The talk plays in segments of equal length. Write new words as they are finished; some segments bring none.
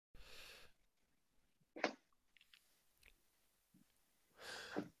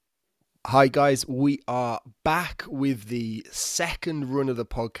Hi guys, we are back with the second run of the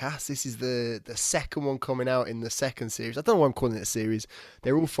podcast. This is the second one coming out in the second series. I don't know why I'm calling it a series.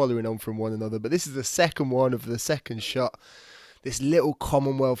 They're all following on from one another, but this is the second one of the second shot. This little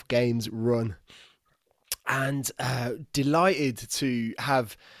Commonwealth Games run. And delighted to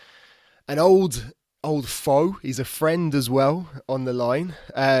have an old foe. He's a friend as well on the line.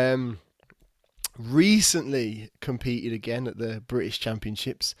 Recently competed again at the British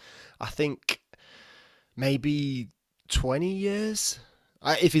Championships. I think maybe 20 years.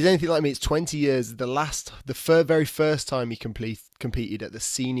 If he's anything like me, it's 20 years. The very first time he competed at the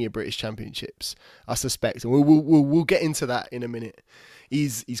Senior British Championships, I suspect, and we'll get into that in a minute.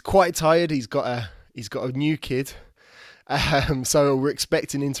 He's quite tired. He's got a new kid, so we're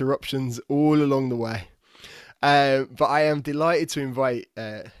expecting interruptions all along the way. But I am delighted to invite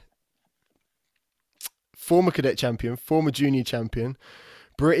former cadet champion, former junior champion,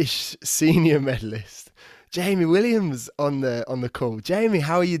 British senior medalist, Jamie Williams on the call. Jamie,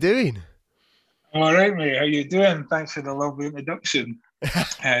 how are you doing? I'm all right, mate. How you doing? Thanks for the lovely introduction.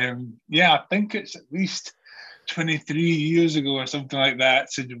 I think it's at least 23 years ago or something like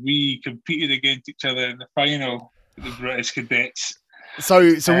that since we competed against each other in the final with the British cadets. So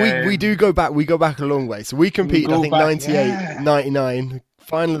we do go back. We go back a long way. So we competed, I think, 98, 99,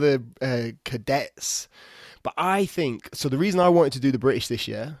 final of the cadets. But I think, so the reason I wanted to do the British this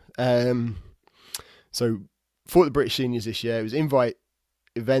year, so for the British seniors this year, it was invite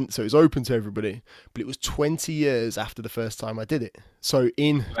event, so it was open to everybody, but it was 20 years after the first time I did it. So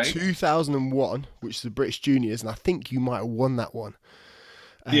in 2001, which is the British juniors, and I think you might have won that one.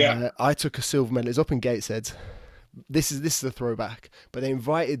 I took a silver medal. It's up in Gateshead. This is a throwback, but they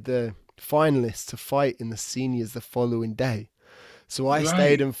invited the finalists to fight in the seniors the following day. So I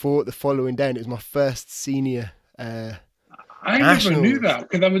stayed and fought the following day, and it was my first senior I never knew that,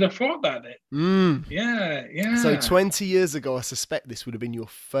 because I would have thought that then. Yeah. So 20 years ago, I suspect this would have been your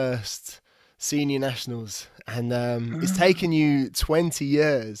first senior nationals. And it's taken you 20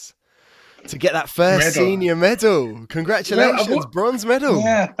 years to get that first senior medal. Congratulations, bronze medal.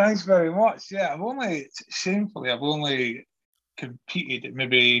 Yeah, thanks very much. Yeah, I've only competed at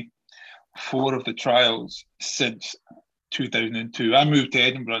maybe 4 of the trials since 2002. I moved to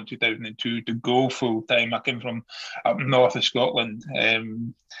Edinburgh in 2002 to go full time. I came from up north of Scotland.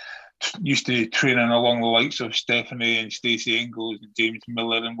 Used to training along the likes of Stephanie and Stacey Ingalls and James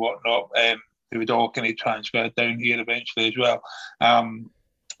Miller and whatnot. They would all kind of transfer down here eventually as well.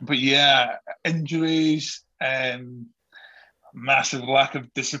 But yeah, injuries, massive lack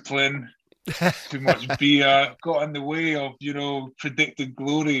of discipline, too much beer got in the way of, predicted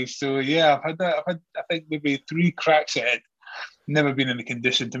glory. So yeah, I've had I think maybe 3 cracks at it. Never been in the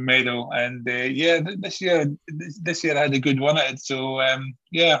condition to medal, and this year I had a good one at it. So I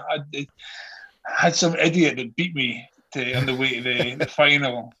had some idiot that beat me on the way to the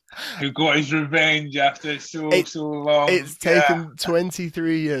final, who got his revenge after so long. It's taken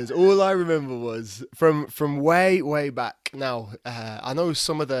 23 years. All I remember was from way back. Now I know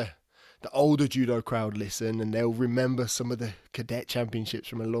some of the older judo crowd listen, and they'll remember some of the cadet championships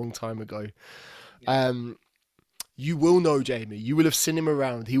from a long time ago. You will know Jamie. You will have seen him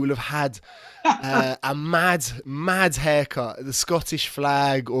around. He will have had a mad haircut, the Scottish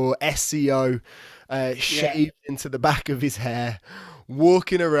flag or SCO shaved into the back of his hair,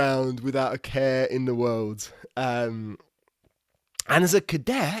 walking around without a care in the world. And as a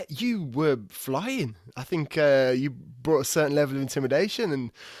cadet, you were flying. I think you brought a certain level of intimidation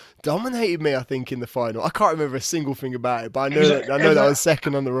and dominated me, I think, in the final. I can't remember a single thing about it, but I know that I was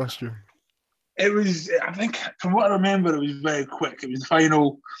second on the rostrum. It was, I think, from what I remember, it was very quick. It was the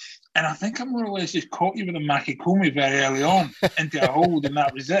final, and I think I more or less just caught you with a makikomi very early on into a hold, and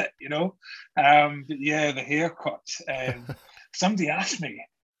that was it, But yeah, the haircut. Somebody asked me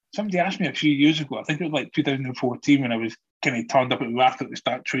a few years ago, I think it was like 2014, when I was kind of turned up at Rathcote to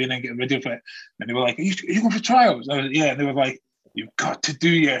start training, getting ready for it, and they were like, are you going for trials? I was, yeah, and they were like, you've got to do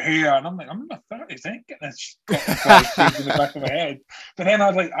your hair. And I'm like, I'm in my 30s, I ain't getting this Scottish in the back of my head. But then I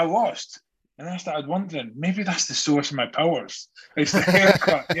was like, I lost. And I started wondering, maybe that's the source of my powers. It's the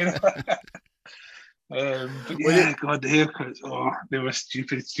haircut, But yeah, God, the haircuts, they were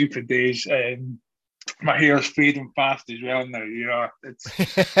stupid days. My hair's fading fast as well now, It's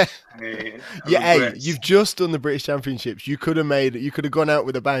you've just done the British Championships. You could have gone out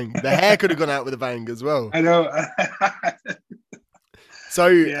with a bang. The hair could have gone out with a bang as well. I know. So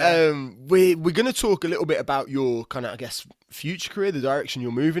we're going to talk a little bit about your kind of, I guess, future career, the direction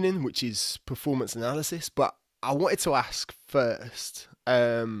you're moving in, which is performance analysis. But I wanted to ask first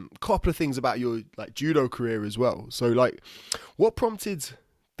a couple of things about your judo career as well. So what prompted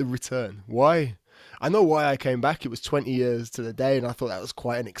the return? Why? I know why I came back. It was 20 years to the day, and I thought that was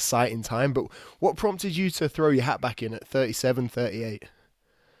quite an exciting time. But what prompted you to throw your hat back in at 37, 38?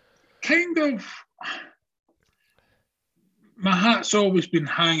 Kind of, my hat's always been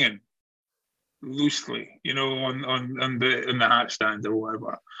hanging loosely, on the hat stand or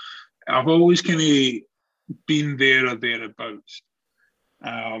whatever. I've always kind of been there or thereabouts.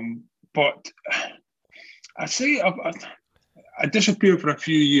 But I say I disappeared for a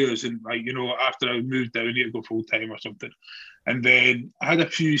few years, and after I moved down here to go full time or something, and then I had a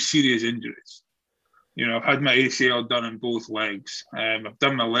few serious injuries. I've had my ACL done in both legs. I've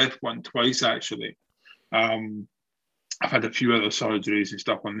done my left one twice actually. I've had a few other surgeries and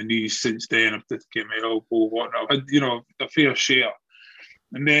stuff on the knees since then. I've had to get my elbow, whatnot. I've had, a fair share.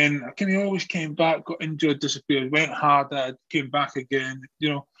 And then I kind of always came back, got injured, disappeared, went harder, came back again,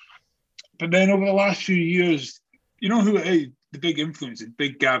 But then over the last few years, who it is, the big influence is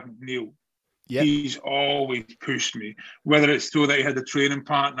Big Gavin Neal. Yep. He's always pushed me, whether it's so that he had a training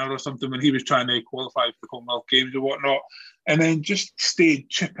partner or something when he was trying to qualify for the Commonwealth Games or whatnot, and then just stayed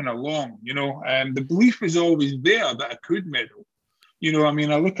chipping along, and the belief was always there that I could medal.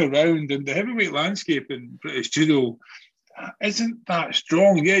 I look around and the heavyweight landscape in British Judo isn't that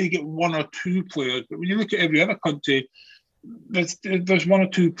strong. Yeah, you get one or two players, but when you look at every other country, there's one or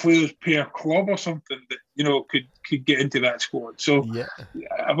two players per club or something that could get into that squad. So yeah.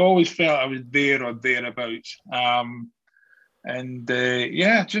 I've always felt I was there or thereabouts.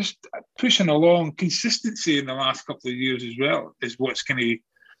 Just pushing along. Consistency in the last couple of years as well is what's kind of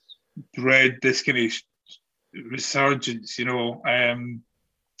bred this kind of resurgence. I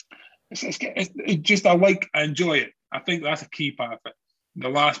enjoy it. I think that's a key part of it. The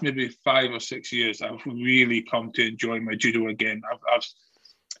last maybe 5 or 6 years, I've really come to enjoy my judo again. I've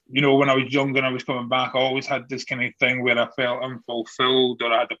when I was younger and I was coming back, I always had this kind of thing where I felt unfulfilled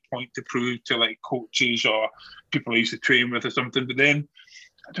or I had a point to prove to like coaches or people I used to train with or something. But then,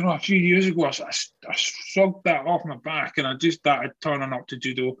 I don't know, a few years ago, I shrugged that off my back and I just started turning up to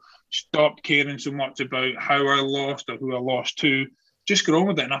judo, stopped caring so much about how I lost or who I lost to, just got on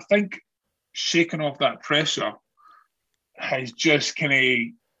with it. And I think shaking off that pressure has just kind of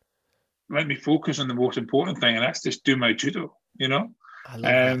let me focus on the most important thing, and that's just do my judo, I love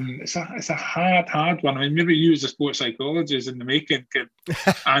that. It's a hard one. I mean, maybe you as a sports psychologist in the making could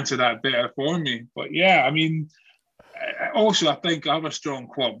answer that better for me. But yeah, I mean, also I think I have a strong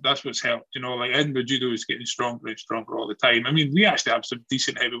club. That's what's helped. Like Edinburgh Judo is getting stronger and stronger all the time. I mean, we actually have some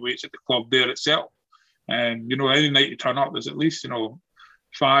decent heavyweights at the club there itself. And any night you turn up, there's at least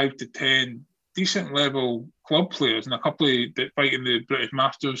 5 to 10 decent level club players and a couple that fight in the British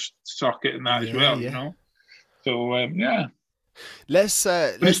Masters circuit and that as well. So yeah. Let's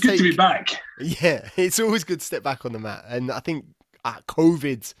it's good to be back. Yeah, it's always good to step back on the mat, and I think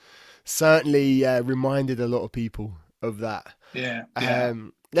COVID certainly reminded a lot of people of that. Yeah.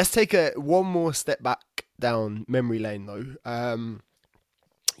 Let's take one more step back down memory lane though.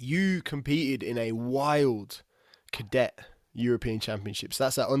 You competed in a wild cadet European Championships.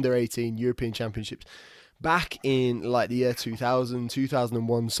 That's at under 18 European Championships back in like the year 2000,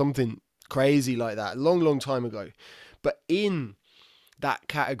 2001, something crazy like that, long time ago. But in that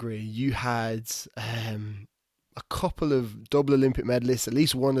category, you had a couple of double Olympic medalists, at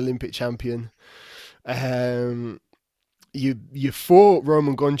least one Olympic champion. You fought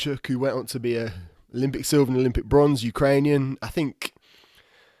Roman Gonchuk, who went on to be a Olympic silver and Olympic bronze, Ukrainian. I think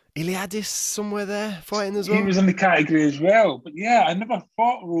Iliadis somewhere there fighting as well. He was in the category as well. But yeah, I never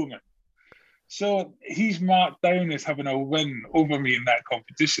fought Roman. So he's marked down as having a win over me in that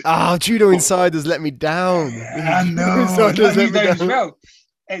competition. Judo Insiders let me down. I know. Let me down as well.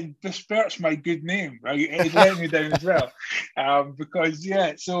 It disperts my good name, right? It let me down as well. Because,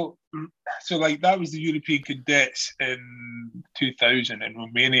 yeah, so like that was the European Cadets in 2000 in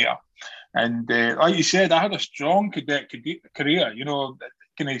Romania. And like you said, I had a strong cadet career,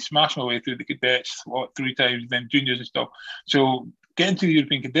 kind of smashed my way through the cadets 3 times, then juniors and stuff. So getting to the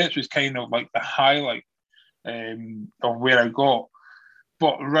European Cadets was kind of like the highlight of where I got.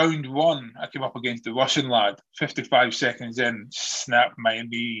 But round 1, I came up against the Russian lad. 55 seconds in, snapped my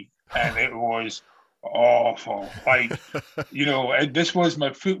knee, and it was awful. Like, this was,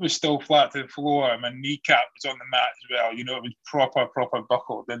 my foot was still flat to the floor, and my kneecap was on the mat as well. It was proper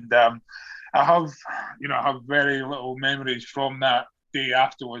buckled. And I have very little memories from that day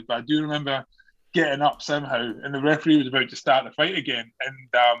afterwards, but I do remember getting up somehow, and the referee was about to start the fight again, and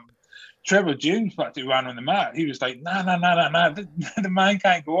Trevor James practically ran on the mat. He was like, nah, the man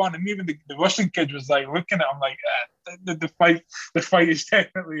can't go on. And even the Russian kid was like looking at him like, the fight is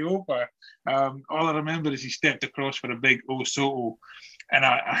definitely over. All I remember is he stepped across for a big Osoto and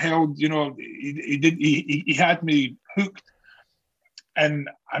I held, he had me hooked, and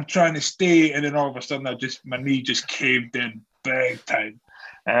I'm trying to stay, and then all of a sudden my knee just caved in big time.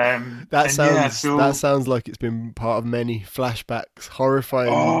 That sounds like it's been part of many flashbacks,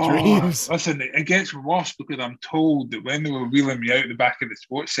 horrifying dreams. Listen, it gets worse because I'm told that when they were wheeling me out the back of the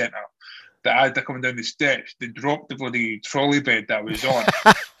sports centre, that I had to come down the steps, they dropped the bloody trolley bed that I was on.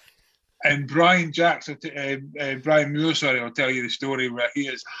 And Brian Moore, will tell you the story where he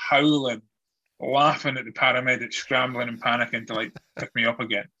is howling, laughing at the paramedics scrambling and panicking to like pick me up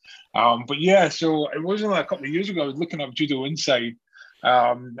again. But yeah, so it wasn't like a couple of years ago. I was looking up Judo Inside,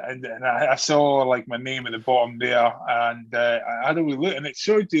 and I saw like my name at the bottom there, and I had a wee look, and it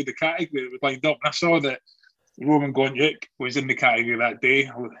showed you the category that was lined up, and I saw that Roman Gonchik was in the category that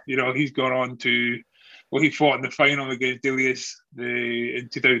day. He's gone on to, he fought in the final against Ilias in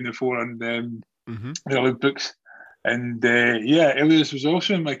 2004 in the Olympics. And Ilias was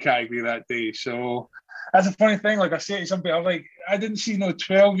also in my category that day. So that's a funny thing. Like I say to some people, I'm like, I didn't see no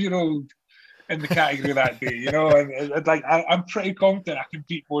 12-year-old in the category that day, and like I'm pretty confident I can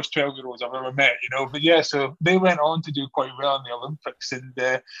beat most 12-year-olds I've ever met, But yeah, so they went on to do quite well in the Olympics, and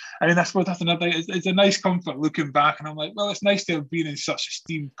I suppose that's another thing. It's a nice comfort looking back, and I'm like, well, it's nice to have been in such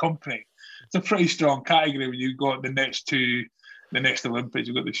esteemed company. It's a pretty strong category when you got the next Olympics.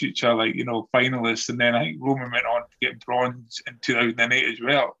 You've got the future, finalists, and then I think Roman went on to get bronze in 2008 as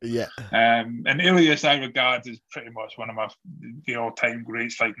well. Yeah. And Ilias, I regard as pretty much one of the all-time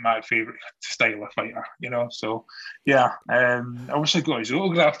greats, like my favourite style of fighter, So, yeah, I wish I got his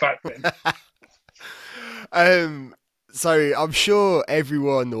autograph back then. So I'm sure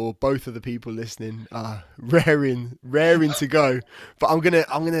everyone or both of the people listening are raring to go, but I'm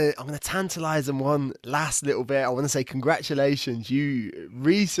gonna tantalize them one last little bit. I want to say congratulations. You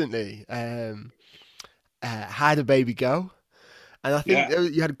recently had a baby girl, and I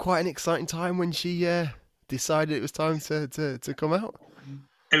think you had quite an exciting time when she decided it was time to come out.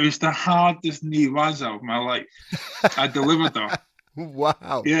 It was the hardest newaza of my life. I delivered her.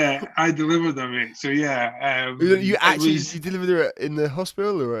 Wow. Yeah, I delivered her, mate. So yeah, you delivered her in the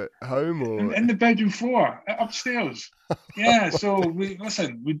hospital or at home or in the bedroom floor upstairs. Yeah. So we'd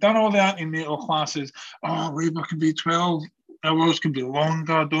done all the antenatal classes. Oh, labour can be 12 hours, can be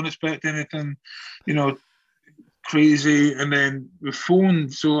longer. Don't expect anything, crazy. And then we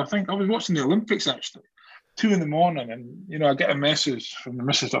phoned. So I think I was watching the Olympics actually, 2 a.m, and I get a message from the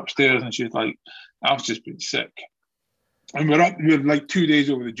missus upstairs, and she's like, "I've just been sick." And we're like 2 days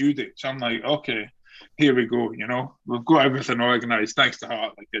over the due date. So I'm like, okay, here we go. We've got everything organised, thanks to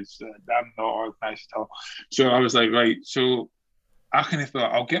her. Like, I'm not organised at all. So I was like, right. So I kind of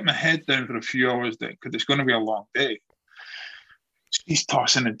thought, I'll get my head down for a few hours then, because it's going to be a long day. She's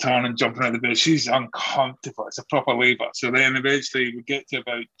tossing and turning, jumping out of the bed. She's uncomfortable. It's a proper labour. So then eventually we get to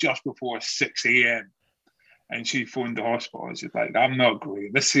about just before 6 a.m. And she phoned the hospital, and she's like, "I'm not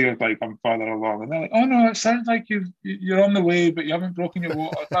great. This feels like I'm further along." And they're like, "Oh no, it sounds like you're on the way, but you haven't broken your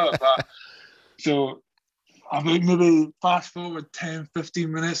water." Blah, blah, blah. So I think maybe fast forward 10,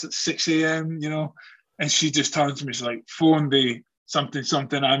 15 minutes at 6 a.m, and she just turns to me, she's like, "Phone the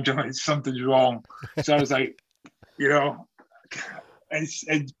something ambulance, something's wrong." So I was like, it's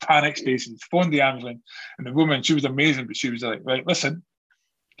panic stations. Phone the ambulance, and the woman, she was amazing, but she was like, "Right, listen.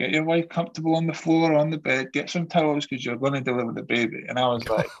 Get your wife comfortable on the floor, on the bed, get some towels because you're going to deliver the baby." And I was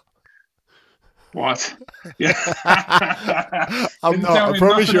like, what? Yeah. I'm not. I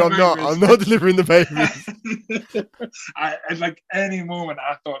promise you, I'm not. I'm not delivering the baby. At like any moment,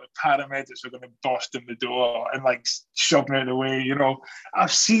 I thought the paramedics were going to bust in the door and like shove me out of the way.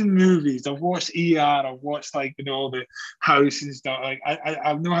 I've seen movies. I've watched ER. I've watched the house and stuff. Like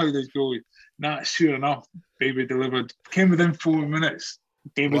I know how this goes. Nah, sure enough, baby delivered. Came within 4 minutes.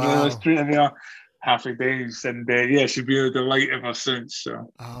 Baby delivered straight in there. Happy days, and she's been a delight ever since.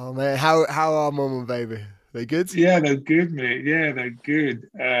 So, oh man, how are mum and baby? They good? Yeah, they're good, mate. Yeah, they're good.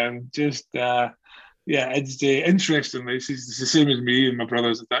 It's interestingly, she's the same as me and my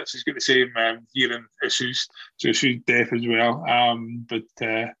brothers. That she's got the same hearing issues, so she's deaf as well. Other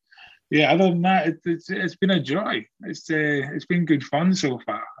than that, it's been a joy. It's been good fun so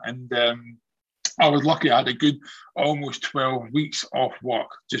far, and I was lucky. I had a good almost 12 weeks off work,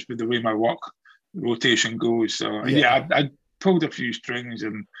 just with the way my work rotation goes. So I pulled a few strings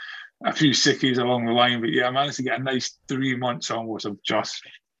and a few sickies along the line, but I managed to get a nice 3 months almost of just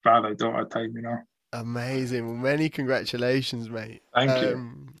father-daughter time. Amazing. Well, many congratulations, mate. Thank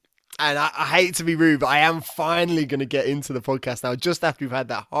you. And I hate to be rude, but I am finally going to get into the podcast now, just after we've had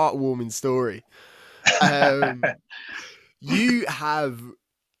that heartwarming story. You have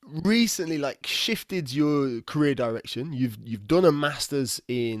recently like shifted your career direction. You've done a master's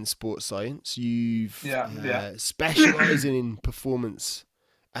in sports science. You've specializing in performance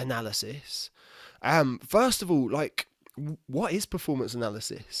analysis. First of all, like, what is performance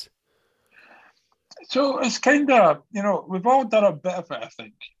analysis? So it's kind of, we've all done a bit of it, I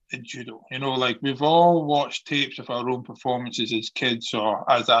think, in judo. Like we've all watched tapes of our own performances as kids or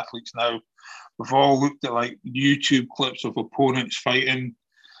as athletes now. We've all looked at like YouTube clips of opponents fighting,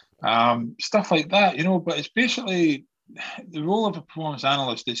 stuff like that, but it's basically the role of a performance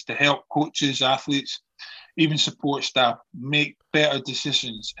analyst is to help coaches, athletes, even support staff make better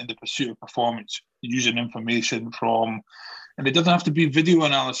decisions in the pursuit of performance using information from, and it doesn't have to be video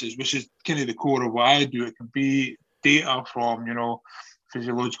analysis, which is kind of the core of what I do. It can be data from,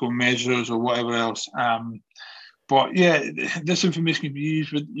 physiological measures or whatever else. But yeah, this information can be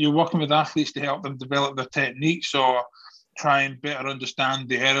used with, you're working with athletes to help them develop their techniques or try and better understand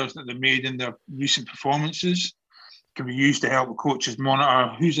the errors that they made in their recent performances. Can be used to help the coaches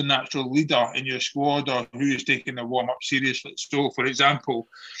monitor who's a natural leader in your squad or who is taking their warm-up seriously. So, for example,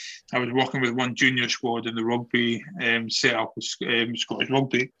 I was working with one junior squad in the rugby setup with Scottish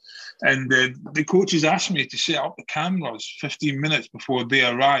Rugby, and the coaches asked me to set up the cameras 15 minutes before they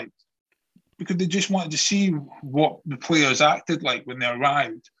arrived because they just wanted to see what the players acted like when they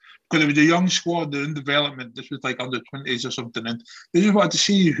arrived. Because it was a young squad, they're in development. This was like under 20s or something. And they just wanted to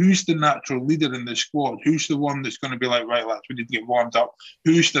see who's the natural leader in the squad. Who's the one that's going to be like, right, lads, we need to get warmed up.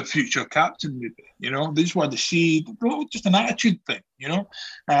 Who's the future captain, maybe? They just wanted to see, just an attitude thing, a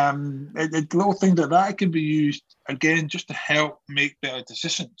little thing that can be used, again, just to help make better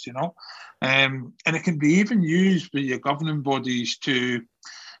decisions, and it can be even used by your governing bodies to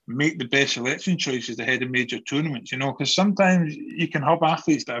make the best selection choices ahead of major tournaments, because sometimes you can have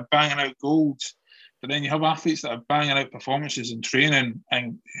athletes that are banging out golds, but then you have athletes that are banging out performances in training,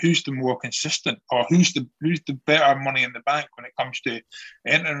 and who's the more consistent or who's the better money in the bank when it comes to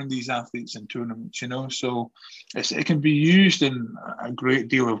entering these athletes in tournaments, so it can be used in a great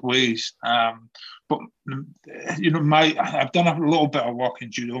deal of ways. But I've done a little bit of work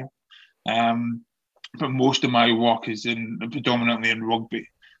in judo, but most of my work is predominantly in rugby.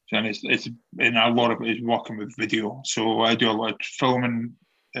 And it's in a lot of it is working with video. So I do a lot of filming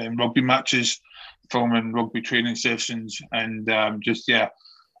rugby matches, filming rugby training sessions, and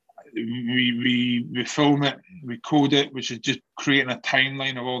we film it, we code it, which is just creating a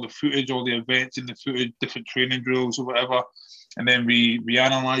timeline of all the footage, all the events in the footage, different training drills or whatever. And then we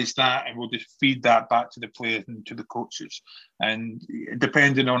analyse that, and we'll just feed that back to the players and to the coaches. And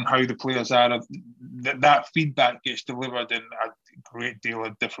depending on how the players are, that feedback gets delivered in a great deal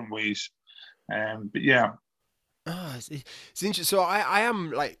of different ways. But yeah. It's interesting. So I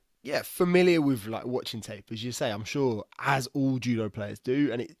am like, familiar with like watching tape, as you say, I'm sure, as all judo players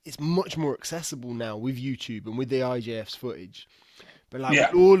do. And it's much more accessible now with YouTube and with the IJF's footage. But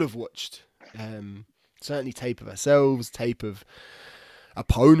like we all have watched certainly tape of ourselves, tape of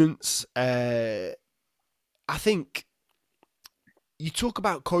opponents. I think you talk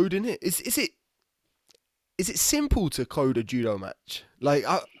about coding it. Is it simple to code a judo match? Like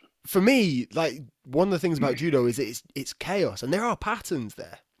for me, like one of the things about judo is it's chaos, and there are patterns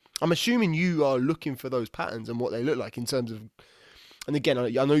there. I'm assuming you are looking for those patterns and what they look like in terms of. And again, I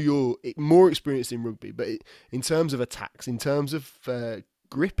know you're more experienced in rugby, but in terms of attacks, in terms of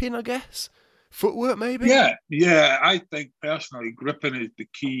gripping, I guess. Footwork, maybe? Yeah. I think personally, gripping is the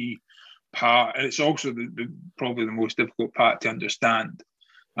key part, and it's also probably the most difficult part to understand.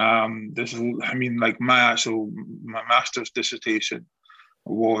 My master's dissertation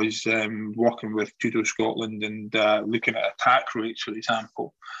was working with Judo Scotland and looking at attack rates, for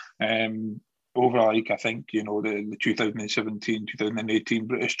example, over I think the 2017, 2018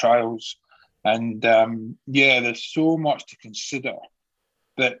 British trials, and there's so much to consider.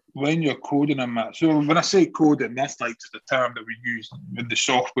 That when you're coding a match, so when I say coding, that's like just a term that we use with the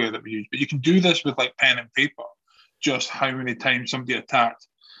software that we use. But you can do this with like pen and paper, just how many times somebody attacked.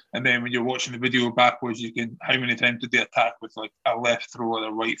 And then when you're watching the video backwards, you can, how many times did they attack with like a left throw or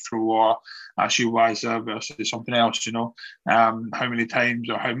a right throw or a shiwaza versus something else, how many times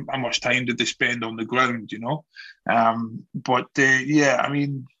or how much time did they spend on the ground,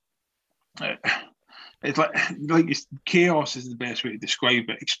 it's like chaos is the best way to describe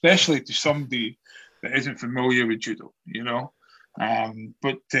it, especially to somebody that isn't familiar with judo,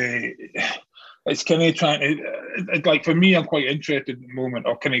 it's kind of trying to, like for me, I'm quite interested in the moment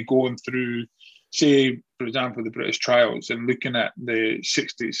of kind of going through, say, for example, the British trials and looking at the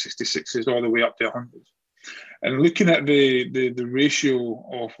 60s, 66s, all the way up to 100s, and looking at the ratio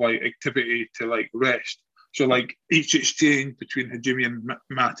of like activity to like rest. So like each exchange between Hajime and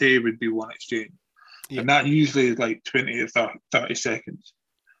Mate would be one exchange. Yeah. And that usually is like 20 to 30 seconds.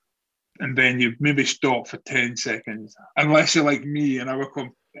 And then you maybe stop for 10 seconds. Unless you're like me and our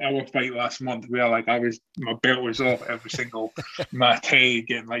fight last month where like my belt was off every single Mate,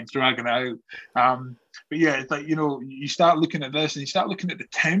 getting like dragging it out. But yeah, it's like, you start looking at this and you start looking at the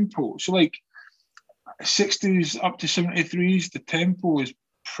tempo. So like 60s up to 73s, the tempo is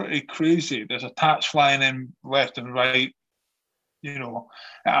pretty crazy. There's attacks flying in left and right, at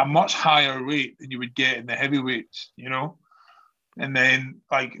a much higher rate than you would get in the heavyweights, And then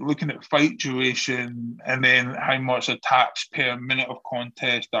like looking at fight duration and then how much attacks per minute of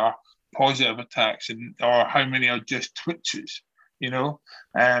contest are positive attacks or how many are just twitches,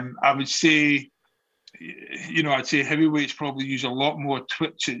 I would say, I'd say heavyweights probably use a lot more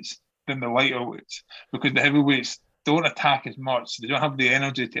twitches than the lighter weights because the heavyweights don't attack as much. They don't have the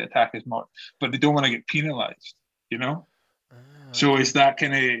energy to attack as much, but they don't want to get penalized, So it's that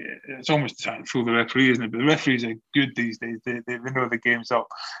kind of, it's almost trying to fool the referee, isn't it? But the referees are good these days. They know the game's up.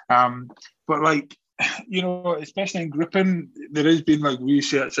 But like, especially in gripping, there has been like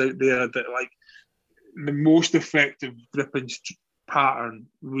research out there that like the most effective gripping pattern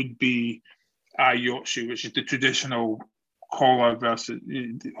would be Ayotsu, which is the traditional collar versus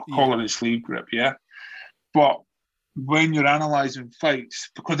collar and sleeve grip, yeah? But when you're analysing fights,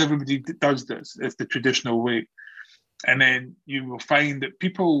 because everybody does this, it's the traditional way. And then you will find that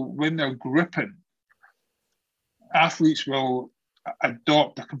people, when they're gripping, athletes will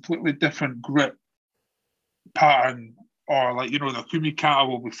adopt a completely different grip pattern, or like, the kumikata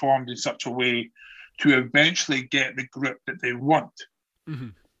will be formed in such a way to eventually get the grip that they want,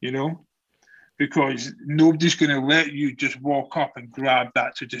 because nobody's going to let you just walk up and grab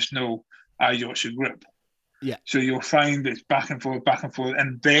that traditional Ayotsu grip. Yeah. So you'll find it's back and forth,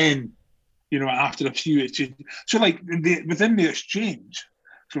 and then, after a few exchanges. So like within the exchange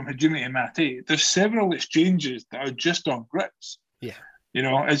from Hajime and Mate, there's several exchanges that are just on grips. Yeah.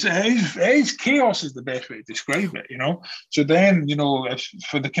 It's chaos is the best way to describe it, So then,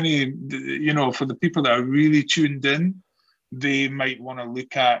 for the kind of, for the people that are really tuned in, they might want to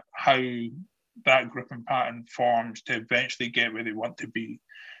look at how that gripping pattern forms to eventually get where they want to be.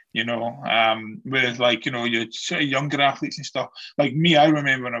 Whereas like, your sort of younger athletes and stuff, like me, I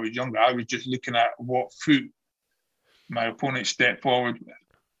remember when I was younger, I was just looking at what foot my opponent stepped forward with.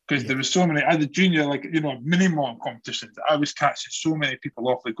 Because there was so many, as a junior, like, minimum competitions, I was catching so many people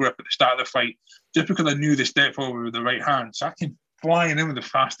off the grip at the start of the fight, just because I knew they stepped forward with the right hand. So I came flying in with the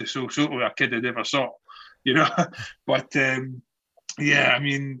fastest Soto a kid had ever saw, But, yeah, I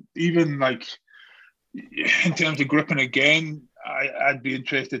mean, even like, in terms of gripping again, I'd be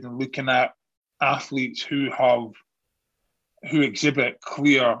interested in looking at athletes who exhibit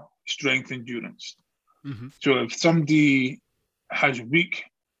clear strength endurance. Mm-hmm. So if somebody has weak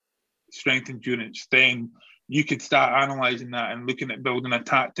strength endurance, then you could start analysing that and looking at building a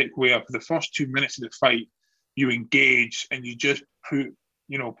tactic where for the first 2 minutes of the fight, you engage and you just put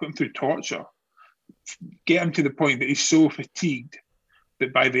him through torture, get him to the point that he's so fatigued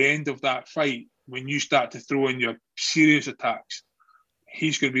that by the end of that fight, when you start to throw in your serious attacks,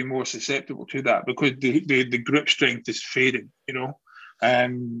 he's going to be more susceptible to that because the grip strength is fading,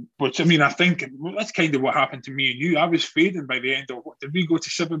 Which, I mean, I think that's kind of what happened to me and you. I was fading by the end of, did we go to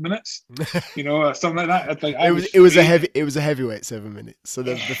 7 minutes? Or something like that. Like, it was a heavyweight 7 minutes. So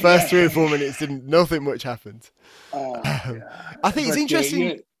the first 3 or 4 minutes nothing much happened. I think it's interesting.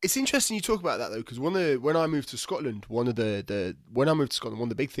 Yeah. It's interesting you talk about that though, because when I moved to Scotland, one of the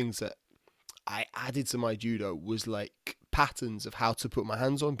big things that I added to my judo was like patterns of how to put my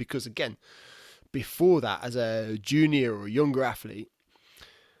hands on, because again, before that, as a junior or a younger athlete,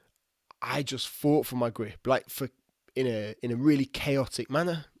 I just fought for my grip, like in a really chaotic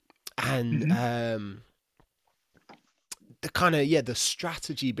manner, and the kind of the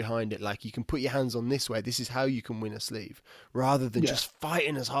strategy behind it, like you can put your hands on this way, this is how you can win a sleeve, rather than just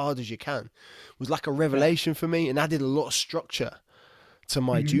fighting as hard as you can, was like a revelation for me, and added a lot of structure to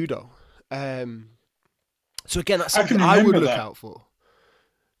my judo. So again, that's something I would look out for.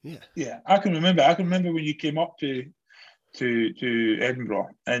 Yeah, I can remember. I can remember when you came up to Edinburgh,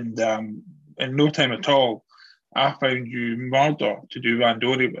 and in no time at all, I found you murder to do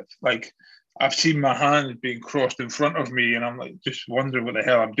randori with. Like, I've seen my hands being crossed in front of me, and I'm like just wondering what the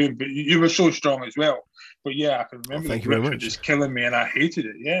hell I'm doing. But you were so strong as well. But yeah, I can remember the grips were just killing me, and I hated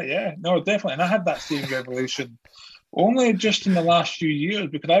it. Yeah, no, definitely. And I had that same revelation only just in the last few years,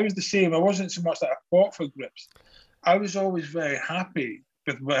 because I was the same. I wasn't so much that I fought for grips. I was always very happy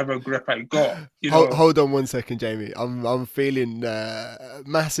with whatever grip I got. Hold on one second, Jamie. I'm feeling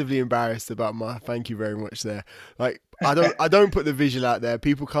massively embarrassed about my thank you very much there. Like I don't put the visual out there.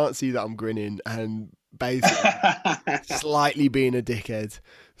 People can't see that I'm grinning and basically slightly being a dickhead.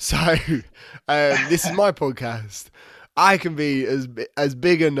 So this is my podcast. I can be as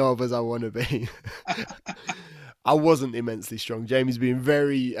big a knob as I want to be. I wasn't immensely strong. Jamie's been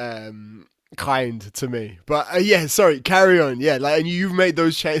very kind to me, but sorry, carry on. Yeah, like, and you've made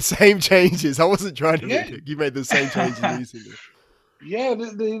those same changes. I wasn't trying to be a dick. You made the same changes recently. Yeah,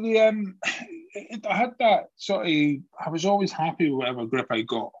 I had that sort of. I was always happy with whatever grip I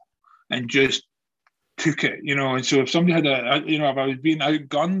got, and just took it, And so if somebody had if I was being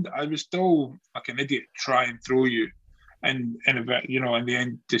outgunned, I was still like an idiot try and throw you, and in the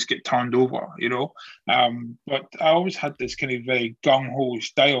end just get turned over, But I always had this kind of very gung ho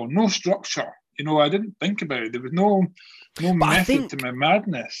style, no structure. I didn't think about it. There was no method to my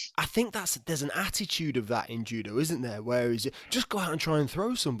madness. I think there's an attitude of that in judo, isn't there? Whereas just go out and try and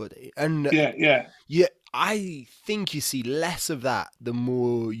throw somebody, and yeah. I think you see less of that the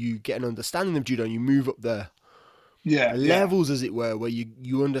more you get an understanding of judo and you move up the levels, as it were, where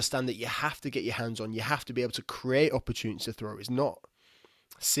you understand that you have to get your hands on, you have to be able to create opportunities to throw. It's not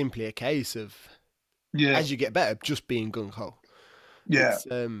simply a case of as you get better, just being gung ho. Yeah.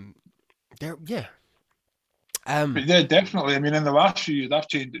 But yeah, definitely. I mean, in the last few years, I've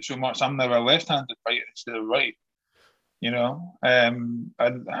changed it so much. I'm now a left-handed fighter instead of right.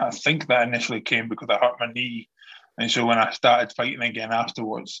 I think that initially came because I hurt my knee, and so when I started fighting again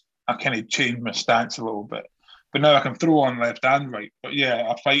afterwards, I kind of changed my stance a little bit. But now I can throw on left and right. But yeah,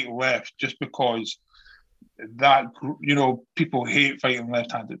 I fight left just because that, people hate fighting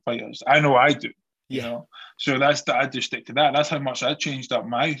left-handed fighters. I know I do. So I just stick to that. That's how much I changed up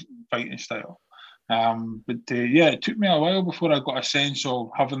my fighting style. But it took me a while before I got a sense of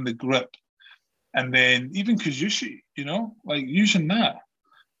having the grip, and then even Kazushi, like using that.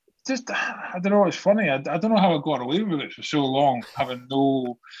 Just, I don't know. It's funny. I don't know how I got away with it for so long, having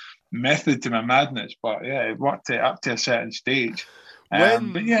no method to my madness. But yeah, it worked it up to a certain stage.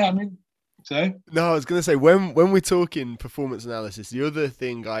 But yeah, I mean. So? No, I was going to say, when we're talking performance analysis, the other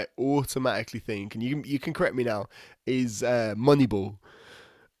thing I automatically think, and you can correct me now, is Moneyball.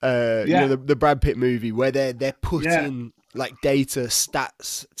 The Brad Pitt movie where they're putting like data,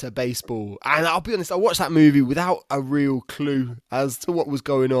 stats to baseball. And I'll be honest, I watched that movie without a real clue as to what was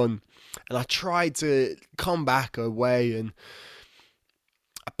going on. And I tried to come back away and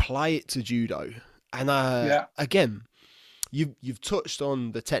apply it to judo. And again, You've touched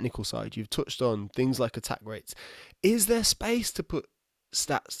on the technical side. You've touched on things like attack rates. Is there space to put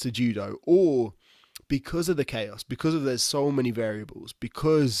stats to judo, or because of the chaos, because of there's so many variables,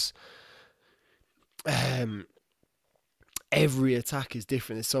 because every attack is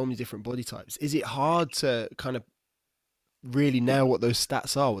different, there's so many different body types, is it hard to kind of really nail what those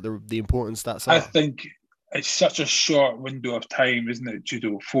stats are, what the important stats are? I think it's such a short window of time, isn't it,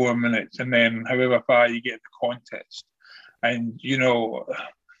 judo? 4 minutes, and then however far you get in the contest. And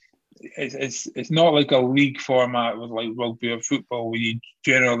it's not like a league format with like rugby or football where you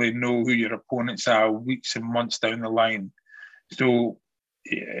generally know who your opponents are weeks and months down the line. So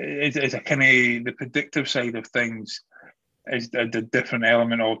it's a kind of the predictive side of things is a different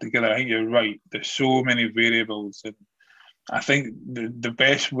element altogether. I think you're right. There's so many variables, and I think the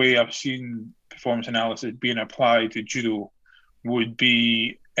best way I've seen performance analysis being applied to judo would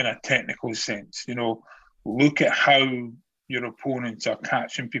be in a technical sense. Look at how your opponents are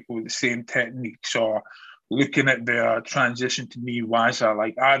catching people with the same techniques, or looking at their transition to knee waza.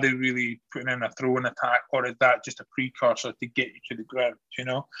 Like, are they really putting in a throwing attack, or is that just a precursor to get you to the ground?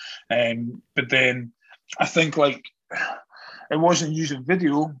 But then I think like it wasn't using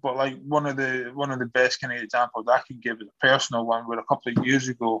video, but like one of the best kind of examples I can give is a personal one where a couple of years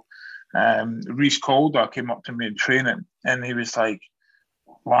ago, Reece Calder came up to me in training, and he was like,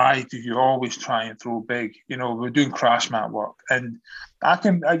 why do you always try and throw big? We're doing crash mat work, and I've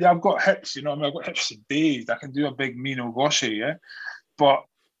got hips, I've got hips for days. I can do a big Mino Goshi, yeah. But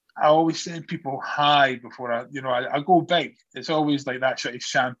I always send people high before I go big. It's always like that sort of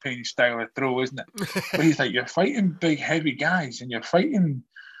champagne style of throw, isn't it? But he's like, you're fighting big, heavy guys, and you're fighting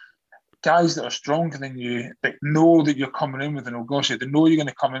guys that are stronger than you, that know that you're coming in with an Ogoshi. They know you're going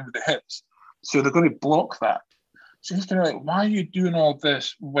to come in with the hips, so they're going to block that. So he's kind of like, why are you doing all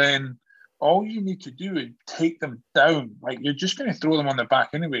this when all you need to do is take them down? Like, you're just going to throw them on the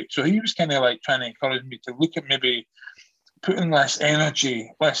back anyway. So he was kind of like trying to encourage me to look at maybe putting less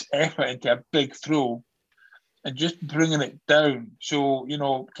energy, less effort into a big throw and just bringing it down. So,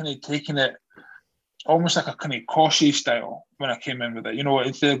 kind of taking it almost like a kind of Koshy style when I came in with it.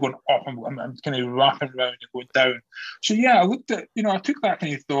 Instead of going up, I'm kind of wrapping around and going down. So yeah, I looked at, I took that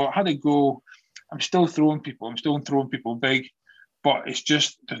kind of thought, had to go. I'm still throwing people big, but it's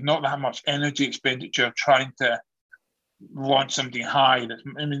just there's not that much energy expenditure trying to launch something high.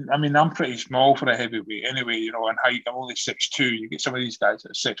 I'm pretty small for a heavyweight anyway. In height, I'm only 6'2". You get some of these guys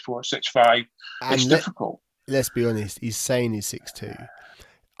that are 6'4", 6'5". It's difficult. Let's be honest. He's saying he's 6'2".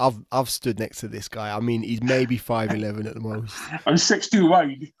 I've stood next to this guy. I mean, he's maybe 5'11" at the most. I'm 6'2"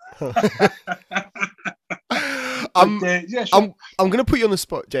 wide. I'm going to put you on the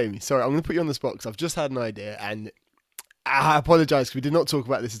spot, Jamie. Sorry, I'm going to put you on the spot because I've just had an idea and I apologise because we did not talk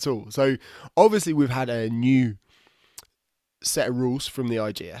about this at all. So obviously we've had a new set of rules from the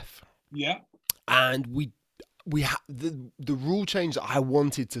IGF. Yeah. And we the rule change that I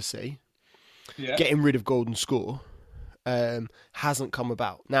wanted to see, getting rid of golden score, hasn't come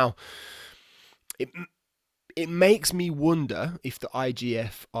about. Now, it makes me wonder if the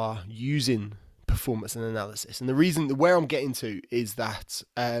IGF are using performance and analysis. And the reason, where I'm getting to is that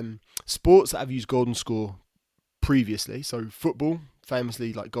sports that have used golden score previously, so football,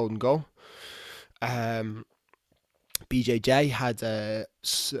 famously like golden goal, BJJ had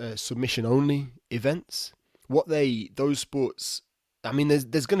submission only events. Those sports, I mean,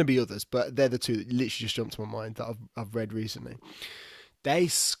 there's going to be others, but they're the two that literally just jumped to my mind that I've read recently. They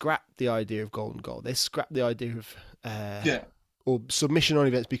scrapped the idea of golden goal. They scrapped the idea of or submission only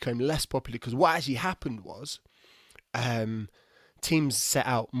events became less popular because what actually happened was teams set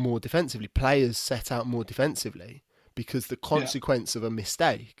out more defensively. Players set out more defensively because the consequence of a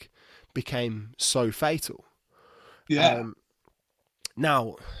mistake became so fatal. Yeah.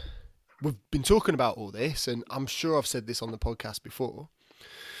 Now, we've been talking about all this, and I'm sure I've said this on the podcast before.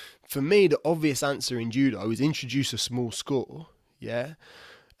 For me, the obvious answer in judo is introduce a small score,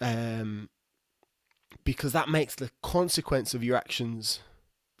 because that makes the consequence of your actions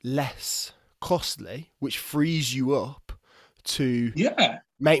less costly, which frees you up to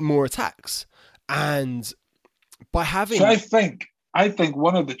make more attacks. And by having, so I think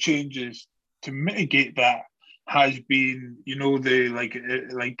one of the changes to mitigate that has been,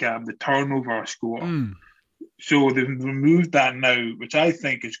 the turnover score. So they've removed that now, which I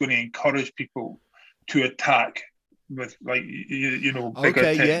think is going to encourage people to attack with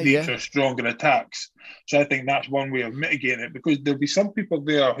bigger techniques or stronger attacks. So I think that's one way of mitigating it, because there'll be some people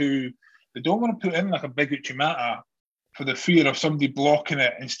there who they don't want to put in like a big uchimata for the fear of somebody blocking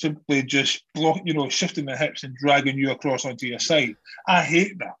it and simply just shifting the hips and dragging you across onto your side. I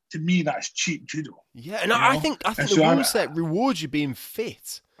hate that. To me, that's cheap judo. Yeah, and I think the rule set rewards you being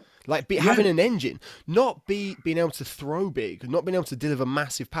fit. Like having an engine, not being able to throw big, not being able to deliver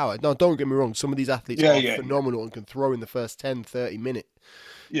massive power. Now, don't get me wrong, some of these athletes are phenomenal and can throw in the first 10, 30 minutes,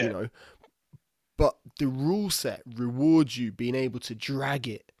 But the rule set rewards you being able to drag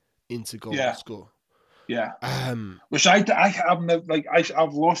it into golden score. Yeah. Which I've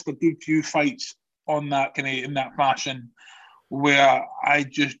lost a good few fights on that in that fashion, where I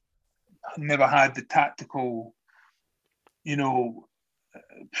just never had the tactical,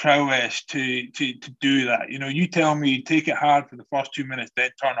 prowess to do that. You tell me take it hard for the first 2 minutes, then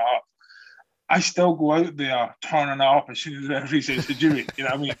turn it up. I still go out there turning it up as soon as the referee says to do it. You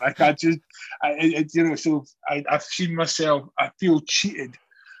know what I mean? Like so I've seen myself. I feel cheated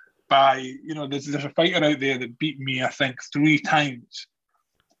by there's a fighter out there that beat me, I think, 3 times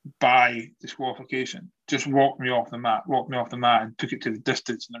by disqualification. Just walked me off the mat and took it to the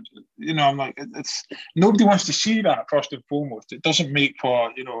distance. And I'm like, it's nobody wants to see that. First and foremost, it doesn't make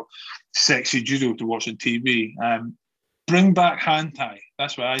for sexy judo to watch on TV. Bring back hand tie.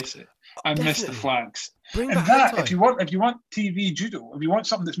 That's what I say. I miss the flags. Bring back hand tie. If you want TV judo, if you want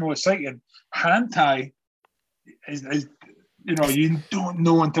something that's more exciting, hand tie is you don't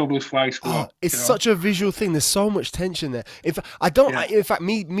know until those flags go up. It's such a visual thing. There's so much tension there. In fact,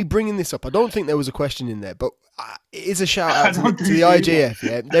 me bringing this up, I don't think there was a question in there, but it is a shout out to the IGF.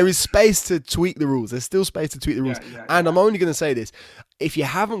 Yeah, there is space to tweak the rules. There's still space to tweak the rules. And I'm only going to say this: if you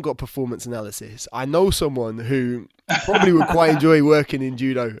haven't got performance analysis, I know someone who probably would quite enjoy working in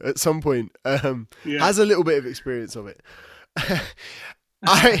judo at some point. Has a little bit of experience of it.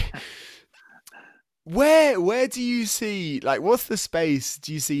 Where do you see, like, what's the space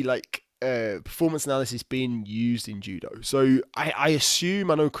do you see, like, performance analysis being used in judo? So I assume,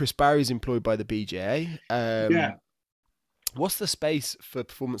 I know Chris Barry's employed by the BJA. What's the space for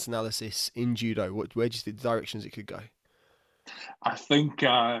performance analysis in judo? Where do you think the directions it could go? I think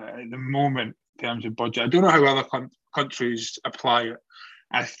at the moment, in terms of budget, I don't know how other countries apply it.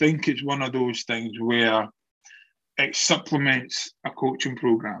 I think it's one of those things where it supplements a coaching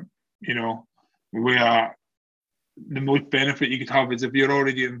program, where the most benefit you could have is if you're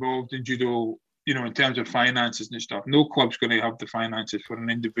already involved in judo, you know, in terms of finances and stuff. No club's going to have the finances for an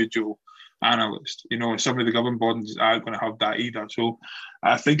individual analyst. You know, some of the governing bodies aren't going to have that either. So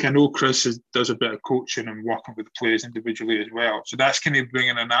I know Chris does a bit of coaching and working with the players individually as well. So that's kind of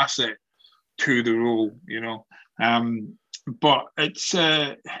bringing an asset to the role, you know. But it's,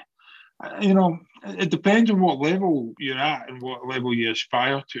 you know, it depends on what level you're at and what level you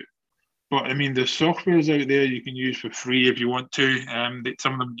aspire to. But I mean, there's softwares out there you can use for free if you want to.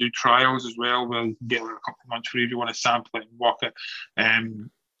 Some of them do trials as well, where you can get like a couple of months free if you want to sample it and work it.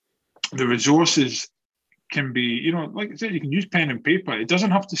 The resources can be, you know, like I said, you can use pen and paper. It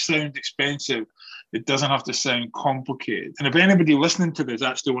doesn't have to sound expensive. It doesn't have to sound complicated. And if anybody listening to this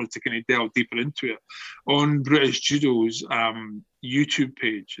actually wants to kind of delve deeper into it, on British Judo's YouTube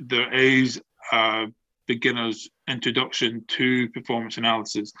page, there is a beginner's introduction to performance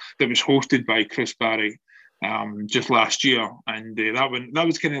analysis that was hosted by Chris Barry just last year, and that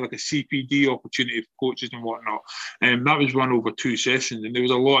was kind of like a CPD opportunity for coaches and whatnot, and that was run over 2 sessions, and there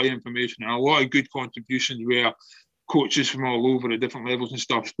was a lot of information and a lot of good contributions where coaches from all over at different levels and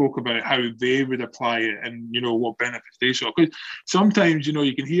stuff spoke about how they would apply it and, you know, what benefits they saw. Because sometimes, you know,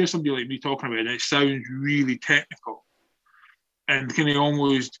 you can hear somebody like me talking about it and it sounds really technical and kind of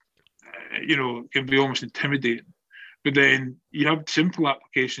almost, you know, can be almost intimidating. But then you have simple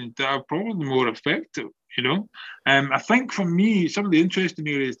applications that are probably more effective, you know. I think for me, some of the interesting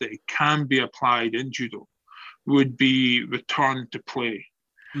areas that it can be applied in judo would be return to play.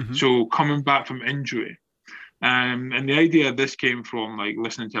 Mm-hmm. So coming back from injury. And the idea of this came from like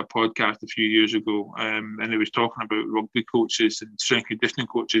listening to a podcast a few years ago, and it was talking about rugby coaches and strength conditioning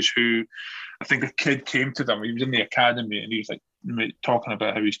coaches who, I think a kid came to them. He was in the academy and he was like talking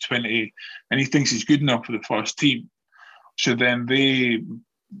about how he's 20 and he thinks he's good enough for the first team. So then they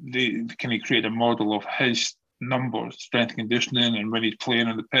kind of create a model of his numbers, strength conditioning, and when he's playing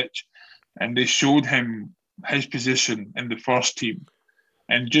on the pitch, and they showed him his position in the first team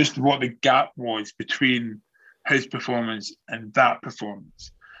and just what the gap was between his performance and that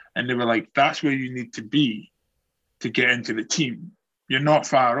performance. And they were like, that's where you need to be to get into the team. You're not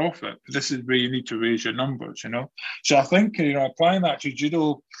far off it, but this is where you need to raise your numbers, you know? So I think, you know, applying that to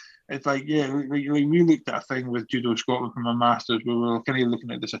judo, it's like, yeah, we looked at a thing with Judo Scotland from a masters where we were kind of looking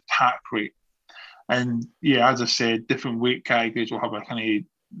at this attack rate. And yeah, as I said, different weight categories will have a kind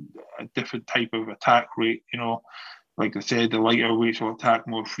of a different type of attack rate, you know? Like I said, the lighter weights will attack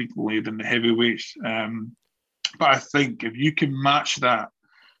more frequently than the heavy weights. But I think if you can match that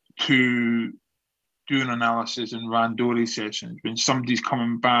to do an analysis in randori sessions when somebody's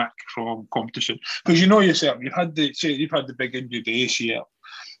coming back from competition, because you know yourself, you've had the big injury, the ACL,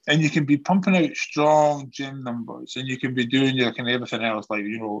 and you can be pumping out strong gym numbers, and you can be doing your kind of everything else, like,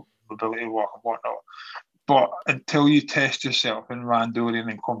 you know, mobility work and whatnot. But until you test yourself in randori and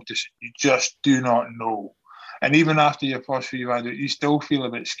in competition, you just do not know. And even after your first few randori, you still feel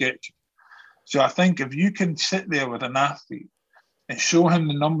a bit sketchy. So I think if you can sit there with an athlete and show him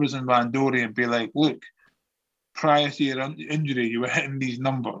the numbers in randori and be like, look, prior to your injury, you were hitting these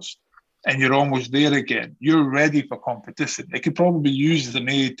numbers and you're almost there again. You're ready for competition. It could probably be used as an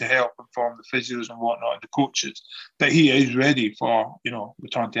aid to help inform the physios and whatnot, and the coaches, that he is ready for, you know,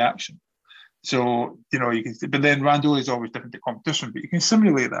 return to action. So, you know, you can, but then randori is always different to competition, but you can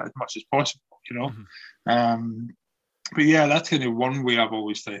simulate that as much as possible, you know. Mm-hmm. But yeah, that's kind of one way I've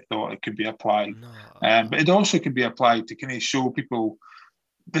always thought it could be applied. No. But it also can be applied to kind of show people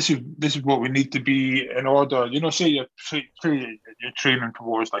this is what we need to be in order. You know, say you're training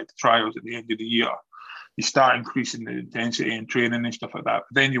towards like the trials at the end of the year. You start increasing the intensity and training and stuff like that.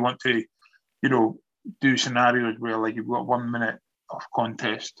 But then you want to, you know, do scenarios where like you've got 1 minute of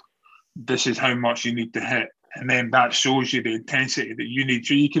contest. This is how much you need to hit. And then that shows you the intensity that you need.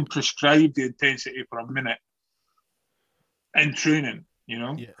 So you can prescribe the intensity for a minute in training, you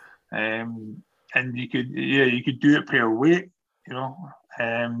know, and you could do it per weight, you know,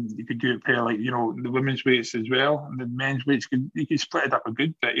 you could do it per, like, you know, the women's weights as well, and the men's weights, you could split it up a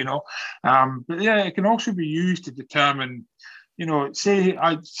good bit, you know, but yeah, it can also be used to determine, you know, say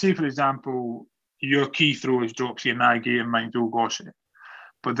for example, your key throw is dropsy and nage and mine's ogoshi,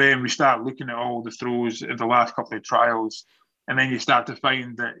 but then we start looking at all the throws in the last couple of trials, and then you start to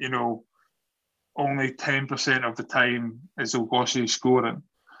find that, you know, only 10% of the time is ogoshi scoring.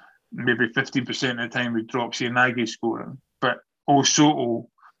 Maybe 15% of the time we drop Nage scoring. But Osoto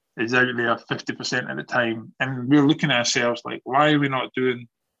is out there 50% of the time. And we're looking at ourselves like, why are we not doing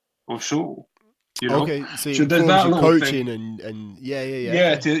Osoto? You know, Okay, so it so there's informs that your little coaching thing. and yeah.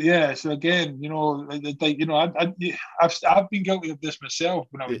 Yeah, Okay. yeah. So again, you know, I've been guilty of this myself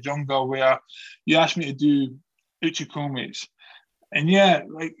when I Yeah. was younger, where you asked me to do uchikomis, and yeah,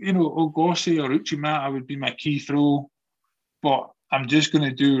 like you know, ogoshi or uchimata would be my key throw, but I'm just going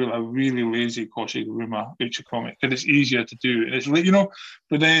to do a really lazy koshiguruma uchikomi because it's easier to do. And it's like, you know,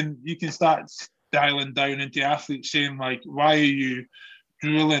 but then you can start dialing down into athletes saying like, why are you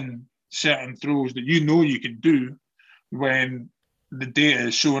drilling certain throws that you know you can do when the data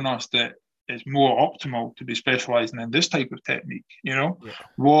is showing us that it's more optimal to be specializing in this type of technique? You know, Yeah.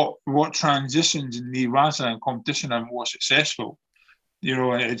 what transitions in the Raza and competition are more successful? You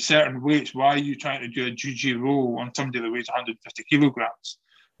know, at certain weights, why are you trying to do a juji roll on somebody that weighs 150 kilograms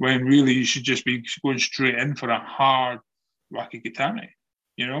when really you should just be going straight in for a hard wakikitane?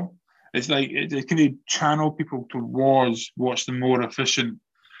 You know, it's like it can channel people towards what's the more efficient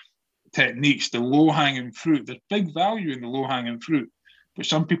techniques, the low hanging fruit. There's big value in the low hanging fruit, but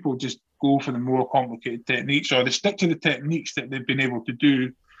some people just go for the more complicated techniques, or they stick to the techniques that they've been able to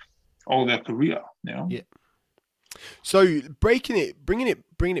do all their career. You know. Yeah. So bringing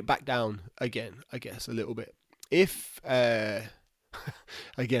it back down again, I guess a little bit. If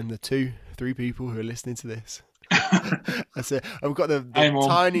again, the 3 people who are listening to this, I said I've got the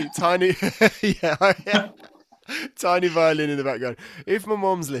tiny yeah, tiny violin in the background. If my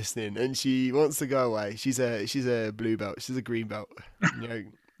mom's listening and she wants to go away, she's a blue belt, she's a green belt. You know,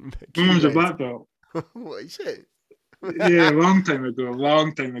 My mum's a black belt. What is it? Yeah, a long time ago.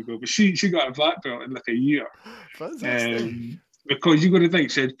 But she got a black belt in like a year. Fantastic. Because you got to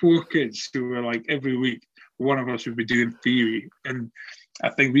think, she had 4 kids who were like every week, one of us would be doing theory. And I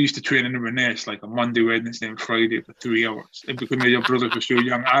think we used to train in reminisce like a Monday, Wednesday, and Friday for 3 hours. And because my young brothers were so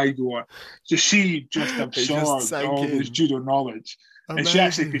young, I go on. So she just absorbed all this judo knowledge. Amazing. And she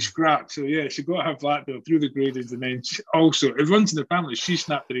actually could scratch. So yeah, she got her black belt through the gradings, and then also it runs in the family. She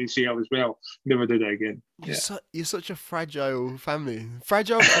snapped her ACL as well. Never did it again. You're such a fragile family,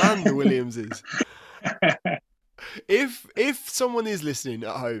 fragile clan. The Williamses. If someone is listening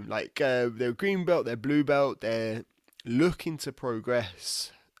at home, like they're green belt, they're blue belt, they're looking to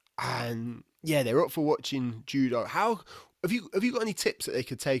progress, and yeah, they're up for watching judo. How have you got any tips that they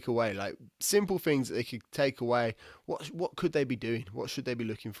could take away? Like simple things that they could take away. What could they be doing? What should they be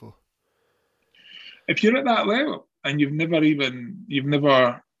looking for? If you're at that level and you've never even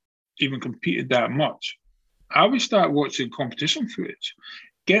competed that much, I would start watching competition footage.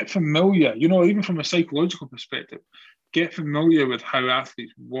 Get familiar, you know, even from a psychological perspective, get familiar with how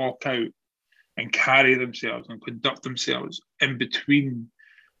athletes walk out and carry themselves and conduct themselves in between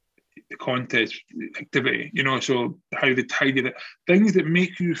the contest activity, you know, so how they tidy it, things that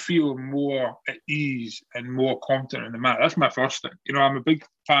make you feel more at ease and more confident in the mat. That's my first thing. You know, I'm a big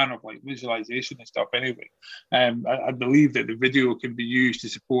fan of like visualization and stuff anyway. I believe that the video can be used to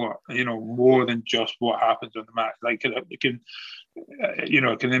support, you know, more than just what happens on the mat. Like it can, you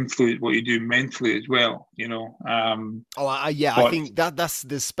know, it can influence what you do mentally as well, you know. I think that's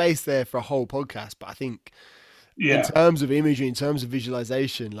there's space there for a whole podcast, but I think in yeah, terms of imagery, in terms of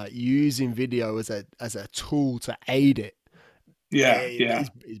visualization, like using video as a tool to aid it, is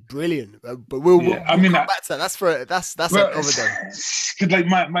brilliant. But we'll come back to that. That's another day. Because like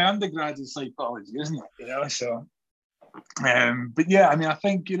my undergrad is psychology, isn't it? You know, so but yeah, I mean, I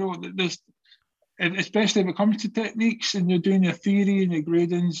think, you know, there's, especially if it comes to techniques and you're doing your theory and your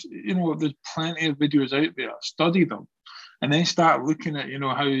gradings, you know, there's plenty of videos out there. Study them. And then start looking at, you know,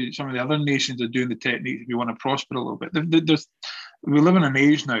 how some of the other nations are doing the techniques if you want to prosper a little bit. We live in an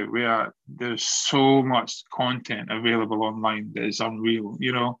age now where there's so much content available online that is unreal,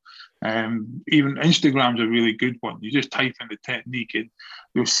 you know. Even Instagram's a really good one. You just type in the technique and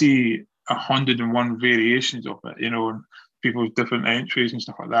you'll see 101 variations of it, you know, and people's different entries and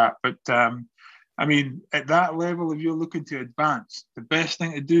stuff like that. But I mean, at that level, if you're looking to advance, the best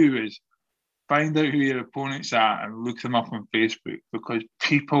thing to do is find out who your opponents are and look them up on Facebook, because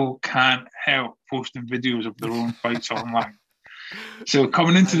people can't help posting videos of their own fights online. So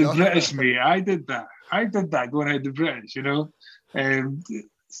coming into the British, mate, I did that going out the British, you know.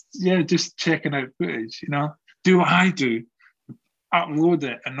 Just checking out footage, you know. Do what I do, upload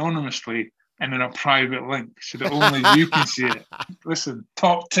it anonymously and in a private link so that only you can see it. Listen,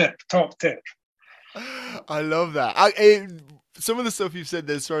 top tip. I love that. Some of the stuff you've said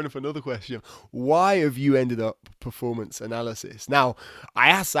there's thrown up another question. Why have you ended up performance analysis? Now, I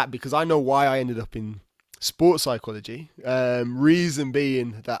ask that because I know why I ended up in sports psychology. Reason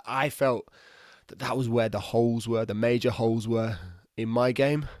being that I felt that was where the holes were, the major holes were in my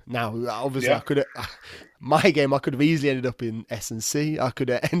game. Now, obviously, I could have easily ended up in S&C. I could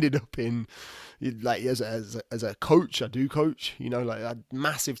have ended up in, like, as a coach. I do coach, like I had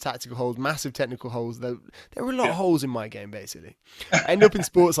massive tactical holes, massive technical holes. There were a lot of holes in my game, basically. I ended up in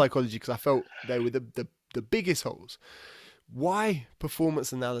sports psychology because I felt they were the biggest holes. Why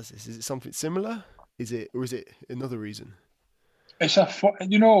performance analysis? Is it something similar? Is it another reason? It's I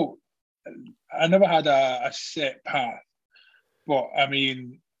never had a set path, but I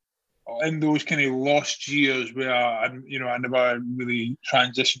mean, in those kind of lost years where I never really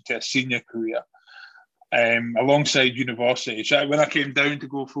transitioned to a senior career, alongside university. So when I came down to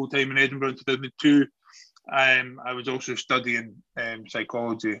go full time in Edinburgh in 2002, I was also studying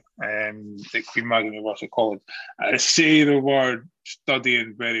psychology at Queen Margaret University College. I say the word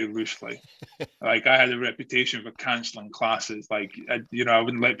studying very loosely. Like, I had a reputation for cancelling classes. Like, I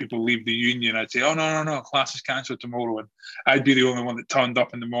wouldn't let people leave the union. I'd say, "Oh, no, class is cancelled tomorrow," and I'd be the only one that turned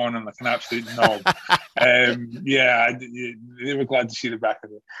up in the morning like an absolute knob. They were glad to see the back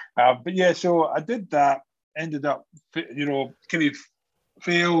of it. But yeah, so I did that. Ended up, kind of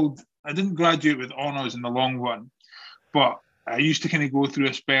failed. I didn't graduate with honours in the long run, but I used to kind of go through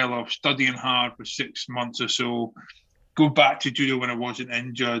a spell of studying hard for 6 months or so, go back to judo when I wasn't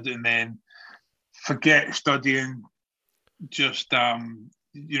injured, and then forget studying, just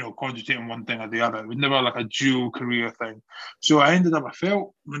concentrate on one thing or the other. It was never like a dual career thing. So I ended up,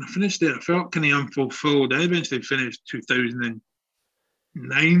 when I finished it, I felt kind of unfulfilled. I eventually finished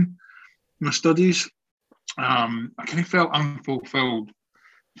 2009, my studies. I kind of felt unfulfilled.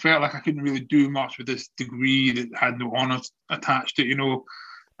 Felt like I couldn't really do much with this degree that had no honours attached to it,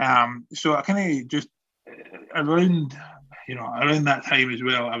 So I kind of just around that time as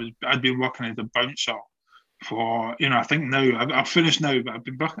well, I'd been working as a bouncer for, I think now I've finished now, but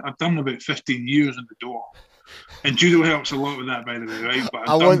I've done about 15 years in the door, and judo helps a lot with that, by the way, right? But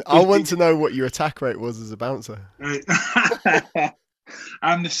I want to know what your attack rate was as a bouncer. Right.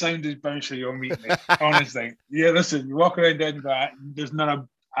 I'm the soundest bouncer you'll meet, mate. Honestly, yeah. Listen, you walk around Edinburgh, there's not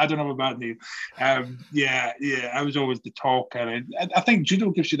I don't have a bad name. I was always the talker, and I think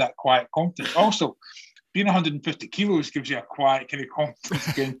judo gives you that quiet confidence. Also, being 150 kilos gives you a quiet kind of confidence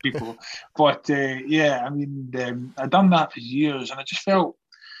against people. But I'd done that for years, and I just felt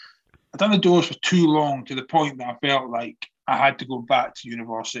I'd done the doors for too long, to the point that I felt like I had to go back to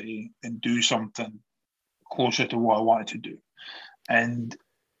university and do something closer to what I wanted to do. And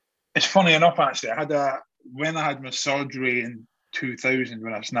it's funny enough, actually, when I had my surgery in 2000,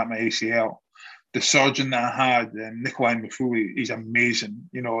 when I snapped my ACL, the surgeon that I had, Nikolai Mafuli, he's amazing.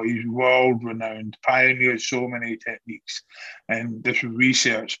 He's world-renowned, pioneered so many techniques, and there's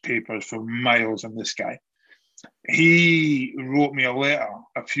research papers for miles on this guy. He wrote me a letter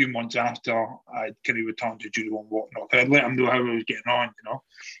a few months after I'd kind of returned to judo and whatnot. I'd let him know how I was getting on,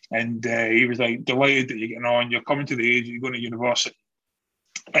 and he was like, "Delighted that you're getting on. You're coming to the age you're going to university."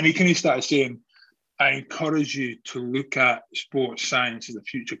 And he kind of started saying, "I encourage you to look at sports science as a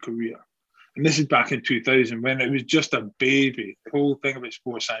future career." And this is back in 2000, when it was just a baby. The whole thing about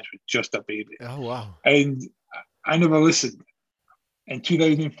sports science was just a baby. Oh, wow. And I never listened. In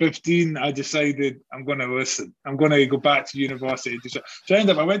 2015, I decided I'm going to listen. I'm going to go back to university. So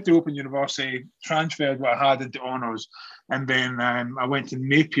I went to Open University, transferred what I had into honours, and then I went to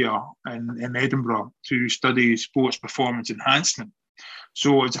Napier in Edinburgh to study sports performance enhancement.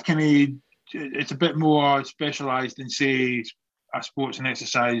 So it's a bit more specialised than, say, a sports and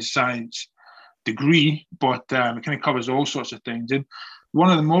exercise science degree, but it kind of covers all sorts of things. And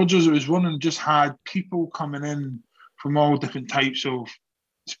one of the modules it was running just had people coming in from all different types of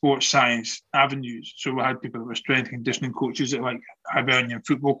sports science avenues. So we had people that were strength and conditioning coaches at like Hibernian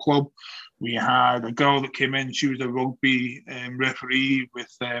Football Club. We had a girl that came in, she was a rugby referee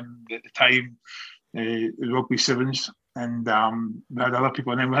with, at the time, the Rugby Sevens. And we had other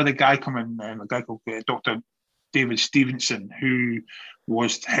people. And then we had a guy come in, a guy called Dr. David Stevenson, who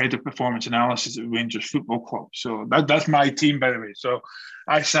was head of performance analysis at Rangers Football Club. So that's my team, by the way. So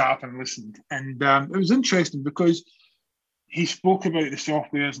I sat up and listened. And it was interesting because he spoke about the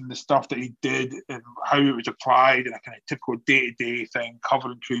softwares and the stuff that he did and how it was applied in a kind of typical day-to-day thing,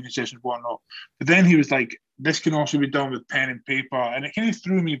 covering training sessions and whatnot. But then he was like, this can also be done with pen and paper. And it kind of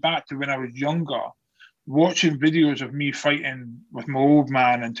threw me back to when I was younger, watching videos of me fighting with my old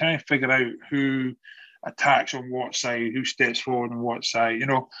man and trying to figure out who attacks on what side, who steps forward on what side,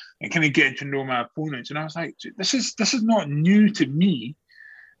 and kind of getting to know my opponents. And I was like, this is not new to me,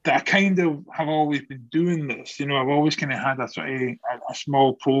 that I kind of have always been doing this. I've always kind of had a sort of a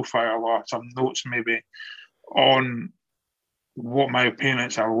small profile or some notes maybe on what my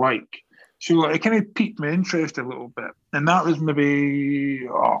opponents are like. So it kind of piqued my interest a little bit. And that was maybe,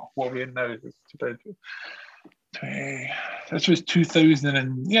 what are we in now? This was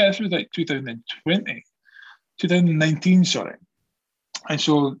 2000 this was like 2020, 2019, sorry. And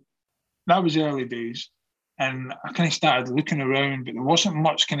so that was early days. And I kind of started looking around, but there wasn't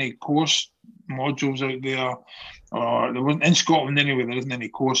much kind of course modules out there, or there wasn't in Scotland anyway. There isn't any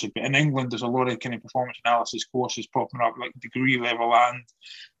courses, but in England, there's a lot of kind of performance analysis courses popping up, like degree level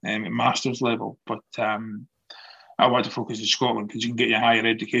and at master's level. But I want to focus in Scotland because you can get your higher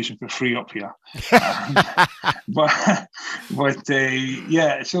education for free up here.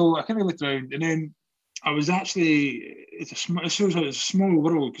 Yeah, so I kind of looked around, and then I was actually, it's a small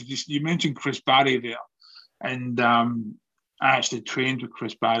world, because you mentioned Chris Barry there. And I actually trained with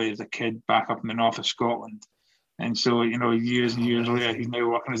Chris Barry as a kid back up in the north of Scotland. And so, years and years later, he's now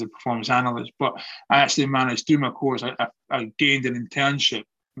working as a performance analyst. But I actually managed, through my course, I gained an internship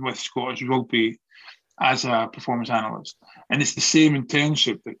with Scottish Rugby as a performance analyst. And it's the same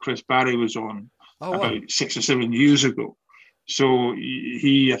internship that Chris Barry was on about 6 or 7 years ago. So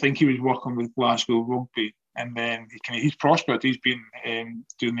I think he was working with Glasgow Rugby. And then he's prospered. He's been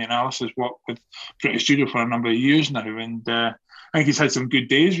doing the analysis work with British Judo for a number of years now. And I think he's had some good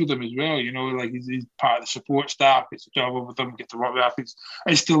days with them as well. Like he's part of the support staff, gets to travel with them, get to work with athletes.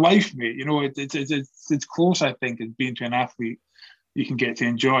 It's the life, mate. It's close, I think, as being to an athlete you can get to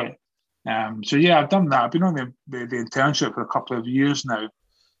enjoy. So, yeah, I've done that. I've been on the internship for a couple of years now.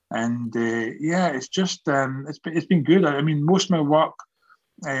 And, it's just, it's been good. I mean, most of my work,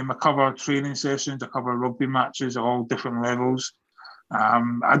 I cover training sessions, I cover rugby matches at all different levels.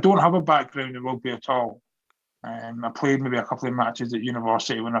 I don't have a background in rugby at all. I played maybe a couple of matches at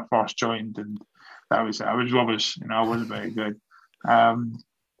university when I first joined, and that was it. I was rubbish, I wasn't very good.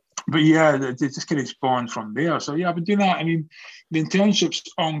 But yeah, it just kind of spawned from there. So yeah, I've been doing that. I mean, the internship's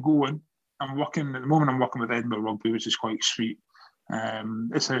ongoing. At the moment I'm working with Edinburgh Rugby, which is quite sweet.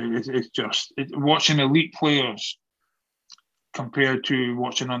 It's just watching elite players compared to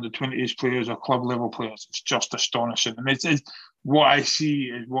watching under 20s players or club level players. It's just astonishing. And it's what I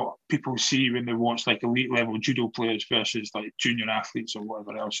see is what people see when they watch like elite level judo players versus like junior athletes or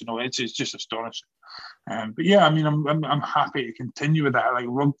whatever else. It's just astonishing. But yeah, I mean, I'm happy to continue with that. Like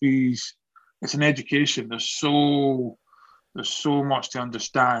rugby's, it's an education. There's so much to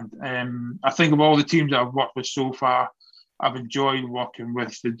understand. I think of all the teams that I've worked with so far, I've enjoyed working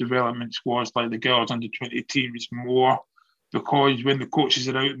with the development squads, like the girls under 20 teams more, because when the coaches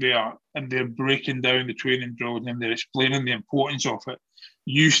are out there and they're breaking down the training drills and they're explaining the importance of it,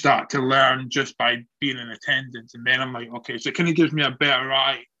 you start to learn just by being in attendance. And then I'm like, okay, so it kind of gives me a better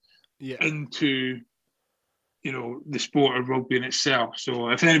eye into, the sport of rugby in itself. So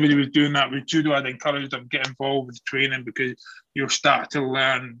if anybody was doing that with judo, I'd encourage them to get involved with training, because you'll start to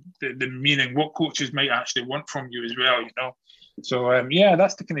learn the meaning, what coaches might actually want from you as well, So,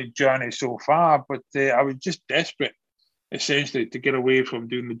 that's the kind of journey so far. But I was just desperate, essentially, to get away from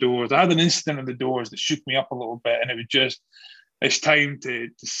doing the doors. I had an incident on the doors that shook me up a little bit, and it was just, it's time to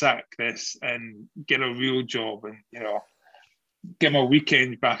sack this and get a real job and, get my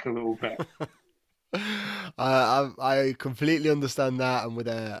weekends back a little bit. I completely understand that,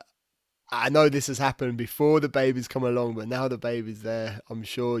 and I know this has happened before the baby's come along, but now the baby's there, I'm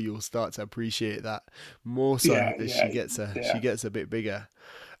sure you'll start to appreciate that more so as she gets a bit bigger.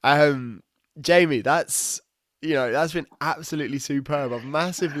 Jamie, that's been absolutely superb. I've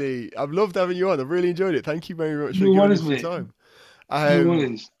loved having you on. I've really enjoyed it. Thank you very much for giving us your time.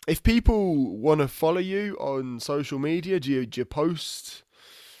 If people want to follow you on social media, do you post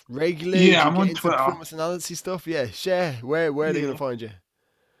regularly? Yeah, I'm on Twitter. Performance analysis stuff. Yeah, share. Where are they going to find you?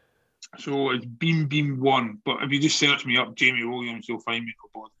 So it's Beam1, but if you just search me up, Jamie Williams, you'll find me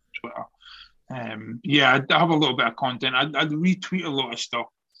on Twitter. I have a little bit of content. I'd retweet a lot of stuff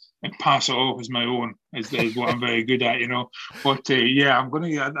and pass it off as my own, is what I'm very good at, But I'm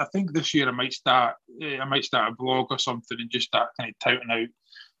gonna. I think this year I might start a blog or something and just start kind of touting out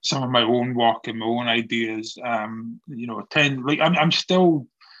some of my own work and my own ideas. I'm still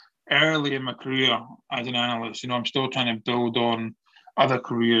early in my career as an analyst. I'm still trying to build on other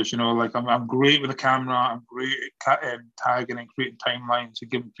careers. Like I'm great with a camera. I'm great at tagging and creating timelines and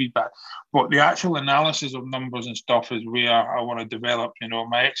giving feedback. But the actual analysis of numbers and stuff is where I want to develop.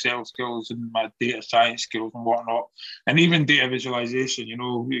 My Excel skills and my data science skills and whatnot, and even data visualization.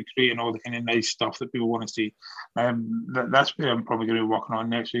 Creating all the kind of nice stuff that people want to see. That's where I'm probably going to be working on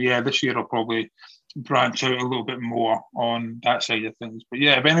next. So this year I'll probably branch out a little bit more on that side of things. But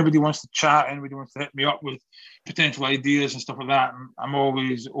if anybody wants to chat, anybody wants to hit me up with potential ideas and stuff like that, I'm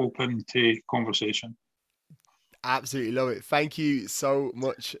always open to conversation. Absolutely love it. Thank you so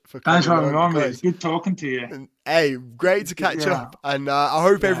much for Thanks coming for having me on, on, mate. guys. It's good talking to you. And, hey, great to catch up, and I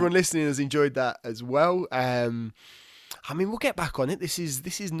hope everyone listening has enjoyed that as well. I mean, we'll get back on it. This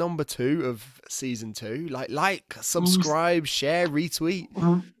is number 2 of season 2. Like, subscribe, share, retweet.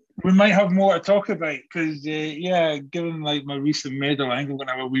 We might have more to talk about because, given like my recent medal, I think I'm going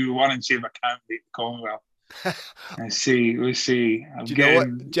to have a wee one and see if I can beat the Commonwealth. We'll see. Do you know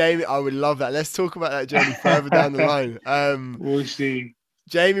what, Jamie? I would love that. Let's talk about that journey further down the line. We'll see.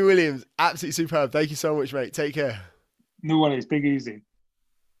 Jamie Williams, absolutely superb. Thank you so much, mate. Take care. No worries. Big easy.